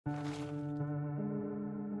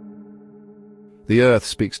The earth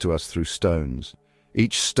speaks to us through stones.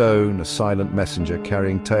 Each stone a silent messenger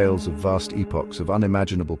carrying tales of vast epochs, of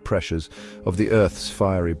unimaginable pressures, of the earth's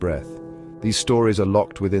fiery breath. These stories are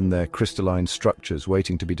locked within their crystalline structures,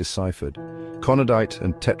 waiting to be deciphered. Connardite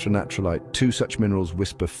and Tetranatrolite, two such minerals,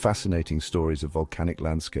 whisper fascinating stories of volcanic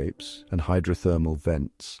landscapes and hydrothermal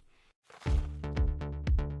vents.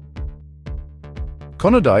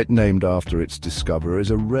 Connardite, named after its discoverer, is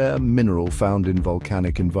a rare mineral found in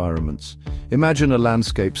volcanic environments. Imagine a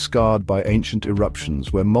landscape scarred by ancient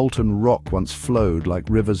eruptions where molten rock once flowed like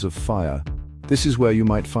rivers of fire. This is where you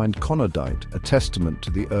might find Connardite, a testament to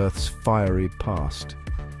the Earth's fiery past.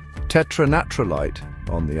 Tetranatrolite,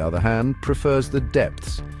 on the other hand, prefers the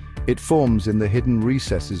depths. It forms in the hidden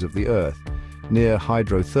recesses of the Earth, near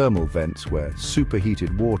hydrothermal vents where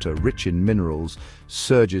superheated water, rich in minerals,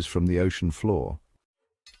 surges from the ocean floor.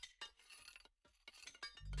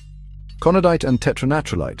 Connardite and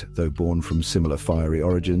Tetranatrolite, though born from similar fiery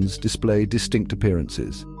origins, display distinct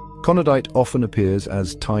appearances. Connardite often appears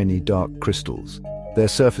as tiny dark crystals, their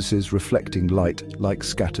surfaces reflecting light like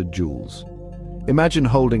scattered jewels. Imagine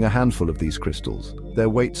holding a handful of these crystals, their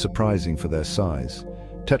weight surprising for their size.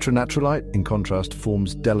 Tetranatrolite, in contrast,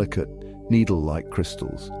 forms delicate, needle-like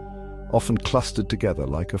crystals, often clustered together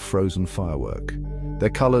like a frozen firework.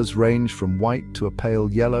 Their colors range from white to a pale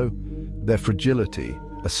yellow, their fragility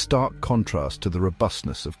a stark contrast to the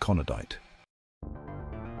robustness of Connardite.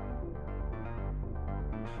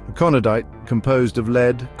 Connardite, composed of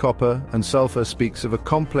lead, copper, and sulfur, speaks of a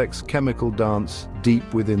complex chemical dance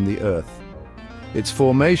deep within the Earth. Its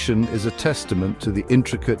formation is a testament to the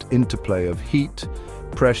intricate interplay of heat,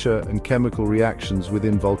 pressure, and chemical reactions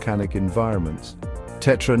within volcanic environments.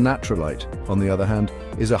 Tetranatrolite, on the other hand,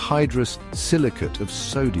 is a hydrous silicate of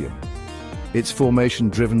sodium, its formation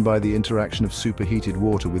driven by the interaction of superheated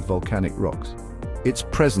water with volcanic rocks. Its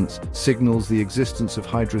presence signals the existence of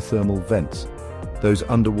hydrothermal vents, those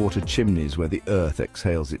underwater chimneys where the Earth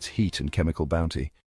exhales its heat and chemical bounty.